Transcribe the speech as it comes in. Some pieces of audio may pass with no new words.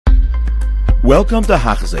Welcome to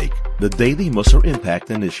Hachzik, the Daily Musar Impact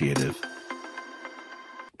Initiative.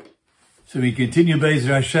 So we continue,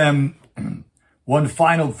 Be'ezer Hashem. One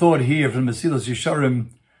final thought here from Mesilas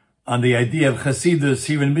Yesharim on the idea of Chasidus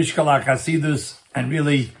here in Mishkala Chasidus, and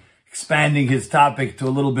really expanding his topic to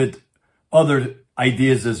a little bit other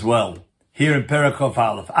ideas as well. Here in Perakov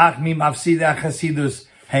Aleph, Achmi Mafsida Chasidus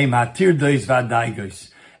Heim Hatirdois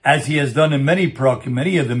Vadaigos. As he has done in many of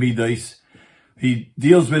the Midos, he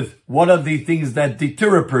deals with what are the things that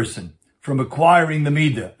deter a person from acquiring the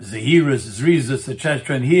Midah, Zehirus, Zrizus,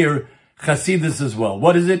 etc. And here, Chasidus as well.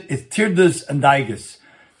 What is it? It's Tirdus and Daigus.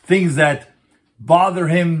 Things that bother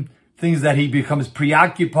him, things that he becomes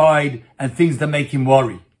preoccupied, and things that make him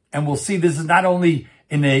worry. And we'll see this is not only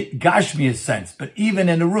in a Gashmiya sense, but even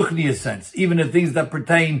in a Ruchniya sense, even in things that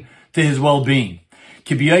pertain to his well-being.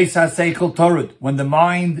 When the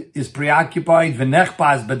mind is preoccupied,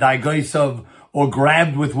 v'nechpas b'daigosav, or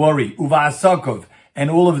grabbed with worry, uva'asakov, and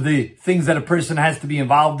all of the things that a person has to be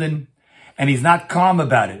involved in, and he's not calm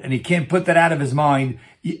about it, and he can't put that out of his mind,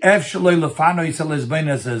 this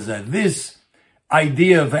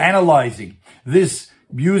idea of analyzing, this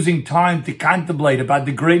using time to contemplate about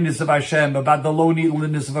the greatness of Hashem, about the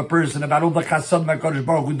loneliness of a person, about all the chasad HaKadosh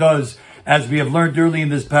Baruch Hu does, as we have learned early in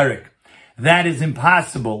this parak. That is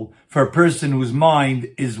impossible for a person whose mind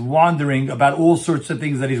is wandering about all sorts of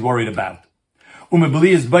things that he's worried about. Without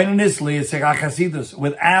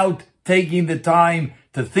taking the time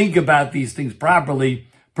to think about these things properly,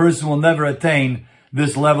 person will never attain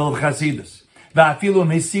this level of Chasidus.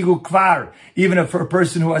 Even if for a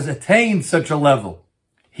person who has attained such a level,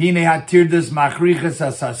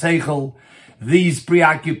 these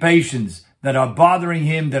preoccupations that are bothering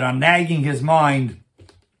him, that are nagging his mind,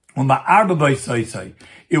 it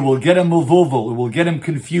will get him muvulvul, it will get him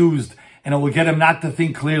confused, and it will get him not to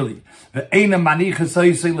think clearly. It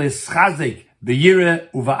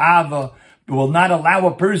will not allow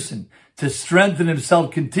a person to strengthen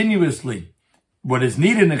himself continuously. What is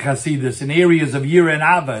needed in Chasidus, in areas of Yira and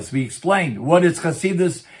Ava, as we explained. What is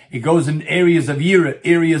Chasidus? It goes in areas of Yira,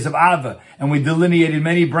 areas of Ava, and we delineated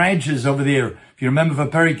many branches over there. If you remember for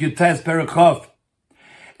Perik Yutes, Perik Chof.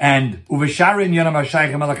 And Uvesharin Yonam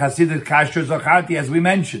HaShaykhem Al Chasidus Kasher Zocharti, as we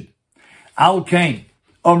mentioned. Al Kain.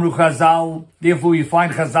 Omru Chazal, therefore you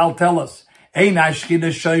find Chazal tell us, Ein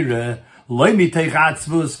Ashkina Shoyre, Loi Mitech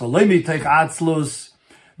Atzvus, V'loi Mitech Atzlus,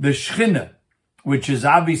 the Shchina, which is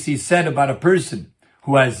obviously said about a person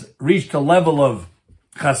who has reached a level of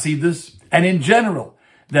Chasidus, and in general,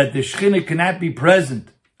 that the Shchina cannot be present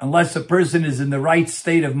unless a person is in the right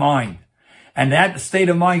state of mind. And that state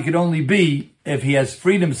of mind could only be if he has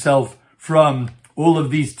freed himself from all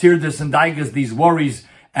of these tirdus and daigas, these worries,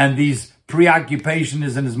 and these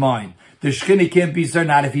preoccupations in his mind. The Shechina can't be there,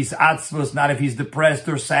 not if he's atzvus, not if he's depressed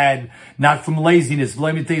or sad, not from laziness,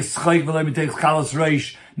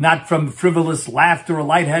 not from frivolous laughter or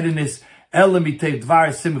lightheadedness.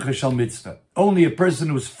 Only a person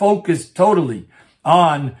who's focused totally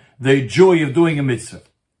on the joy of doing a mitzvah.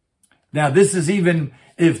 Now, this is even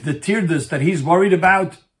if the tirdus that he's worried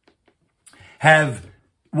about have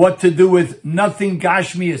what to do with nothing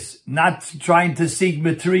gashmius, not trying to seek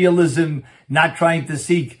materialism, not trying to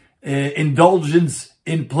seek indulgence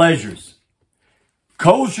in pleasures.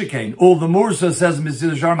 Kol shekain, all the more so, says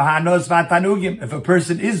Mesilas Hanos v'tanugim. If a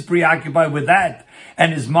person is preoccupied with that,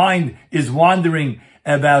 and his mind is wandering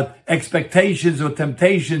about expectations or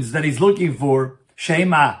temptations that he's looking for,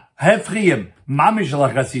 shema hefriyim mamish la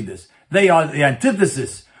chasidus. They are the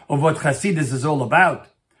antithesis of what Chasidus is all about.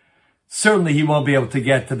 Certainly he won't be able to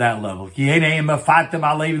get to that level. They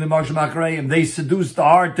seduce the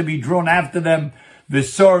heart to be drawn after them.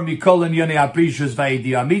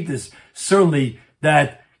 Certainly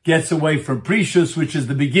that gets away from Precious, which is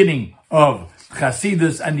the beginning of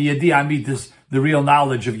Chasidus, and the Yedi Amitis, the real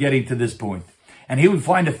knowledge of getting to this point. And he would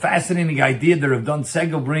find a fascinating idea that Rav Don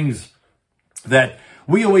Segel brings, that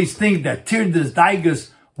we always think that Tirdus, Daigus,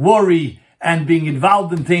 worry, and being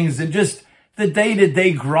involved in things, and just the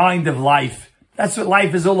day-to-day grind of life. That's what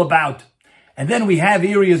life is all about. And then we have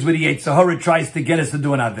areas where the Yetzer Hara tries to get us to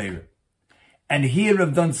do an Aveira. And here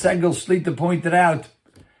Rav Don Segel Shlita pointed out,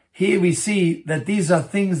 here we see that these are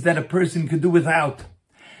things that a person could do without.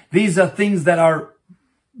 These are things that are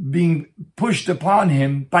being pushed upon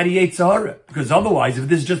him by the Yetzer Hara. Because otherwise, if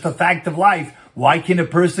this is just a fact of life, why can a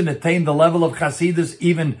person attain the level of Chasidus,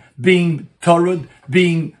 even being Torud,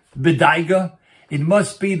 being B'daiga? It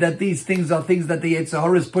must be that these things are things that the Yetzer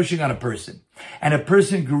Hara is pushing on a person. And a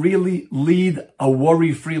person can really lead a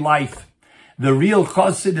worry-free life. The real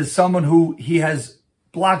chassid is someone who he has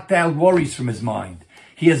blocked out worries from his mind.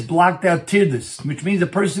 he has blocked out tirdus, which means a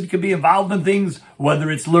person can be involved in things,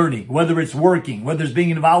 whether it's learning, whether it's working, whether it's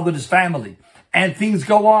being involved with his family, and things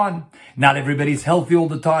go on. Not everybody's healthy all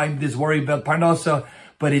the time. There's worry about parnasa,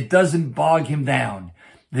 but it doesn't bog him down.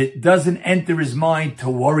 It doesn't enter his mind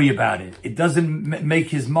to worry about it. It doesn't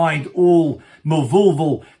make his mind all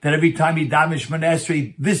mavulvul that every time he damish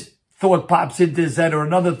manesri, this thought pops into his head or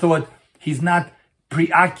another thought. He's not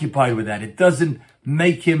preoccupied with that. It doesn't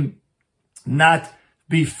make him not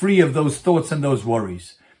be free of those thoughts and those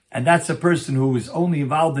worries. And that's a person who is only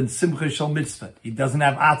involved in simcha shel mitzvah. He doesn't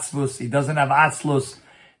have atzvus. He doesn't have atzlus.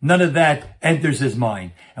 None of that enters his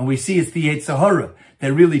mind. And we see it's the Yetzirah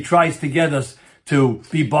that really tries to get us to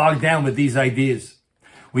be bogged down with these ideas.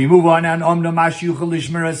 We move on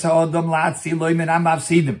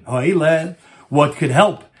what could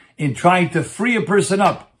help in trying to free a person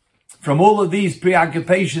up from all of these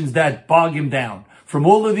preoccupations that bog him down, from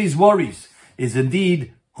all of these worries, is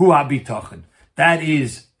indeed hu habitachon. That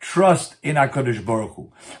is trust in HaKadosh Baruch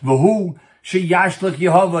Hu. V'hu sheyashlach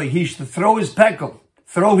Yehovah, he should throw his pekel,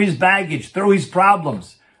 throw his baggage, throw his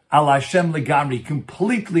problems, al Hashem legamri,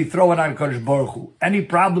 completely throw it on HaKadosh Baruch Hu. Any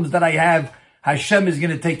problems that I have, Hashem is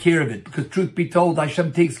going to take care of it, because truth be told,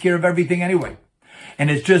 Hashem takes care of everything anyway.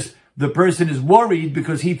 And it's just, the person is worried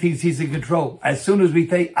because he thinks he's in control. As soon as we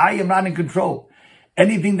say, I am not in control,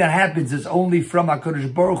 anything that happens is only from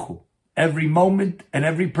HaKadosh Baruch Hu. Every moment and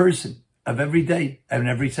every person of every day and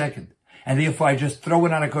every second. And therefore I just throw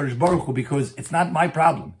it on HaKadosh Baruch Hu because it's not my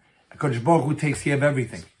problem. HaKadosh Baruch Hu takes care of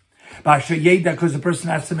everything. Because the person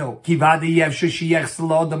has to know.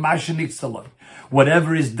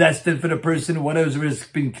 Whatever is destined for the person, whatever has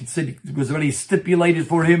been considered, was already stipulated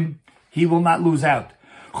for him, he will not lose out.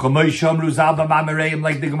 Like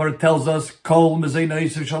the Gemara tells us,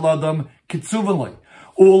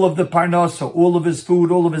 all of the parnasa, all of his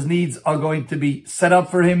food, all of his needs are going to be set up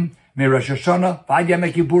for him. Every Rosh Hashanah,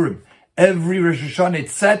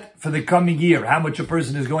 it's set for the coming year. How much a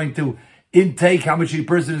person is going to intake, how much a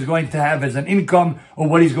person is going to have as an income, or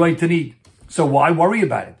what he's going to need. So why worry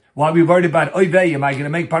about it? Why are we worried about, oy vey, am I going to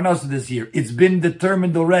make parnasa this year? It's been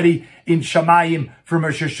determined already in Shamayim from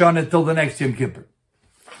Rosh Hashanah till the next Yom Kippur.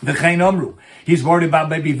 He's worried about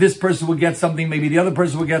maybe this person will get something, maybe the other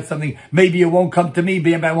person will get something, maybe it won't come to me,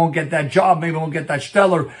 maybe I won't get that job, maybe I won't get that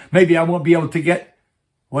stellar, maybe I won't be able to get.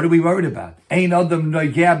 What are we worried about? A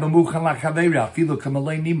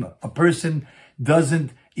person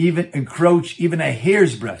doesn't even encroach even a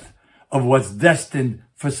hair's breadth of what's destined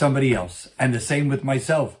for somebody else. And the same with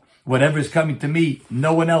myself. Whatever is coming to me,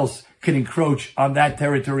 no one else can encroach on that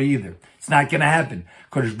territory either. It's not going to happen.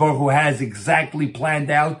 Kodesh Baruch Hu has exactly planned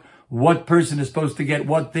out what person is supposed to get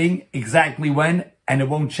what thing, exactly when, and it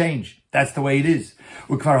won't change. That's the way it is.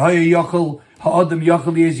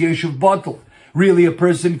 Really, a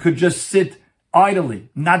person could just sit idly,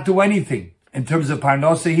 not do anything. In terms of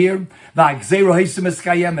parnasa here,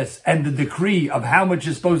 and the decree of how much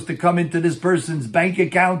is supposed to come into this person's bank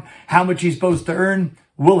account, how much he's supposed to earn,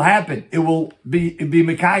 will happen. It will be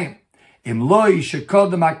mekayim. If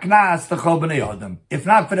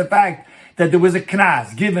not for the fact that there was a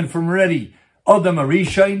knas given from already Adam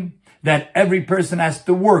Arishain, that every person has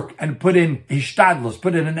to work and put in hishtadlus,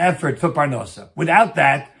 put in an effort for parnasa. Without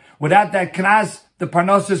that knas, the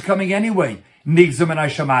parnasa is coming anyway. Nigzum and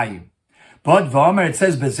Hashamayim. But V'omer, it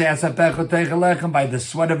says, by the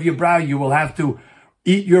sweat of your brow, you will have to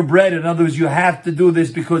eat your bread. In other words, you have to do this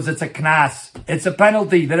because it's a knas. It's a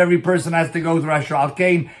penalty that every person has to go through.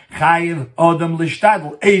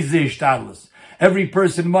 Every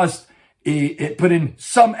person must put in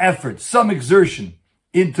some effort, some exertion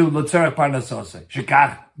into l'tzarech parnasoseh.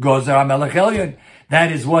 Shekach gozer HaMelech Elyon.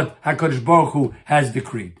 That is what HaKadosh Baruch Hu has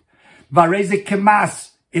decreed. Vareze kemas.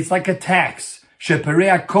 It's like a tax.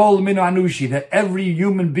 That every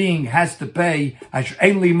human being has to pay,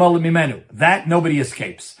 that nobody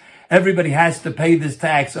escapes. Everybody has to pay this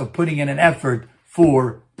tax of putting in an effort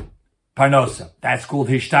for parnosa. That's called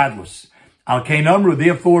hishtadlus. Al kein amru,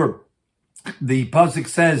 therefore, the pasuk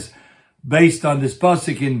says, based on this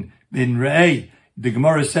pasuk in Re'eh, the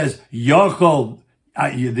Gemara says, Yochel,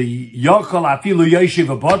 the Yochel afilu yeshiv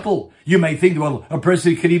a bottle. You may think, well, a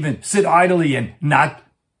person could even sit idly and not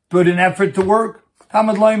put an effort to work. In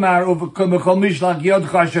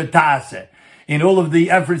all of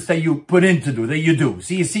the efforts that you put in to do, that you do.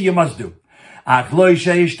 So you see, you must do. But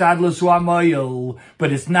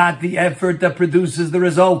it's not the effort that produces the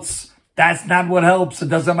results. That's not what helps. It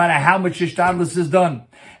doesn't matter how much hishtadlus is done.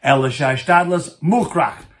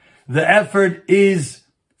 The effort is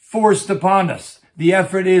forced upon us. The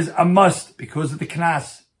effort is a must because of the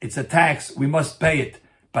knas. It's a tax. We must pay it.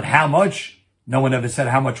 But how much? No one ever said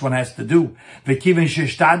how much one has to do. V'kiven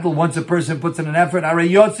shishtadl, once a person puts in an effort,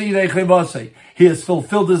 he has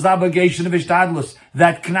fulfilled his obligation of ishtadlus,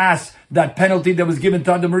 that knas, that penalty that was given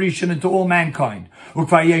to Adam Rishon and to all mankind.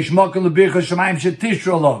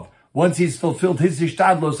 Once he's fulfilled his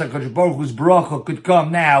ishtadlus, HaKadosh Baruch Hu's bracha could come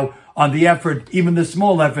now on the effort, even the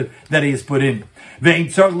small effort that he has put in. He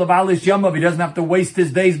doesn't have to waste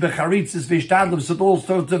his days becharitzis v'ishtadlus with all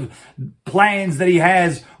sorts of plans that he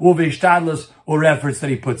has, or v'ishtadlus, or efforts that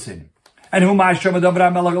he puts in. And this is what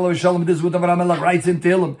Avraham Melech writes in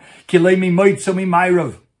Tehillim, Kilemi moitzomi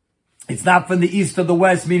mayrav. It's not from the east or the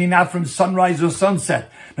west, meaning not from sunrise or sunset.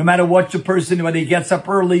 No matter what your person, whether he gets up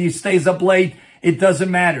early, he stays up late, it doesn't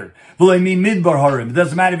matter. It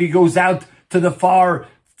doesn't matter if he goes out to the far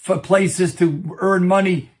places to earn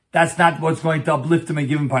money. That's not what's going to uplift him and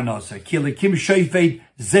give him parnasa.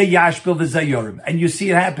 And you see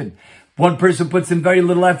it happen. One person puts in very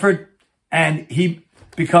little effort and he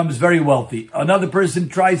becomes very wealthy. Another person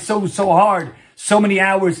tries so hard, so many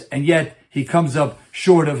hours, and yet he comes up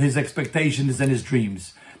short of his expectations and his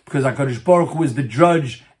dreams. Because HaKadosh Baruch Hu is the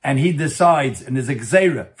judge, and he decides, and there's a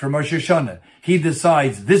gzeira from Rosh Hashanah, he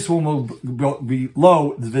decides this one will be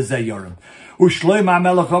low, v'zeh yorim. U'shloim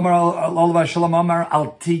HaMelech Omer Olav HaShalom Omer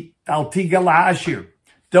al tiga lahashir.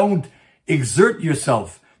 Don't exert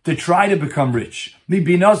yourself to try to become rich.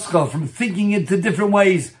 Mibinoscha, from thinking into different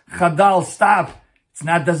ways. Chadal, stop.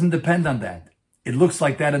 Doesn't depend on that. It looks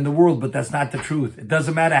like that in the world, but that's not the truth. It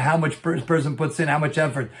doesn't matter how much person puts in, how much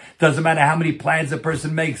effort. It doesn't matter how many plans a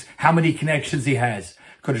person makes, how many connections he has.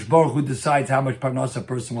 Kodesh Baruch Hu decides how much parnasa a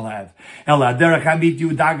person will have.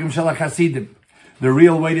 The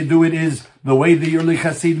real way to do it is the way the early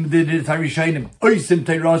Hasidim did it. Oisim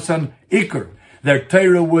teirasan ikr. Their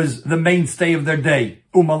Torah was the mainstay of their day.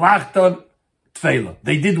 Umalachta tfeila.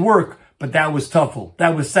 They did work, but that was tuffle.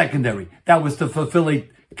 That was secondary. That was to fulfill a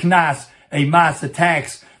knas, a mas, a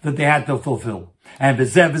tax that they had to fulfill. And the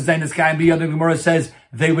Gemara says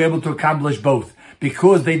they were able to accomplish both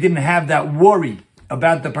because they didn't have that worry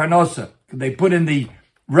about the parnasa. They put in the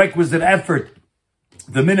requisite effort,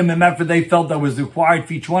 the minimum effort they felt that was required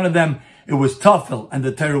for each one of them. It was tafel and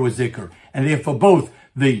the Torah was zikr. And therefore both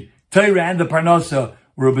the Torah and the parnasa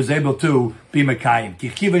was able to be mekayim.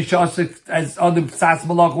 As other sas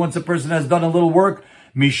malach, once a person has done a little work,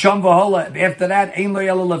 misham v'hola, after that, ein lo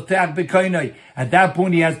yala levteach b'koinai. At that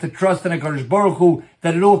point, he has to trust in HaKadosh Baruch Hu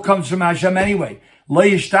that it all comes from Hashem anyway. Lo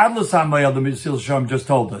yishtadlus hamayel, the Mesilas Shalom just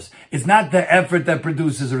told us. It's not the effort that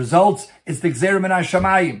produces results, it's the gzerim and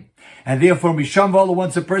hashamayim. And therefore, misham v'hola,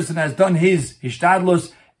 once a person has done his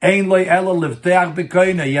hishtadlus, ein lo yala levteach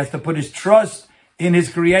b'koinai. He has to put his trust in his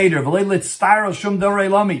Creator,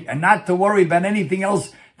 and not to worry about anything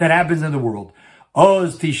else that happens in the world.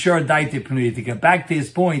 To get back to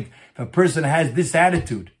his point, if a person has this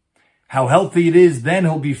attitude, how healthy it is, then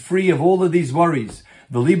he'll be free of all of these worries.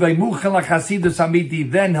 Then he'll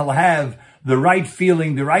have the right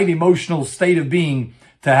feeling, the right emotional state of being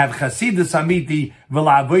to have chasidus amiti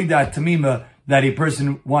v'la'avoda tamima that a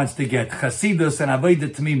person wants to get. Chasidus and avoda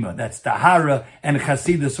tamima. That's tahara and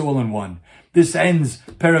chasidus all in one. This ends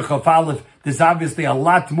Perek Chaf Aleph. There's obviously a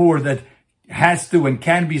lot more that has to and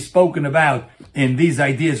can be spoken about in these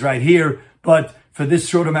ideas right here. But for this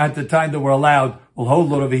short amount of time that we're allowed, we'll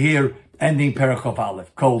hold it over here, ending Perek Chaf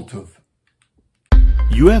Aleph. Kol Tuv.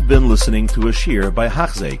 You have been listening to a shir by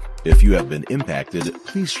Hachzeik. If you have been impacted,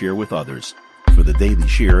 please share with others. For the daily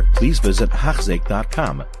shir, please visit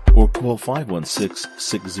Hachzeik.com or call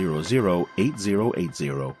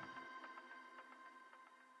 516-600-8080.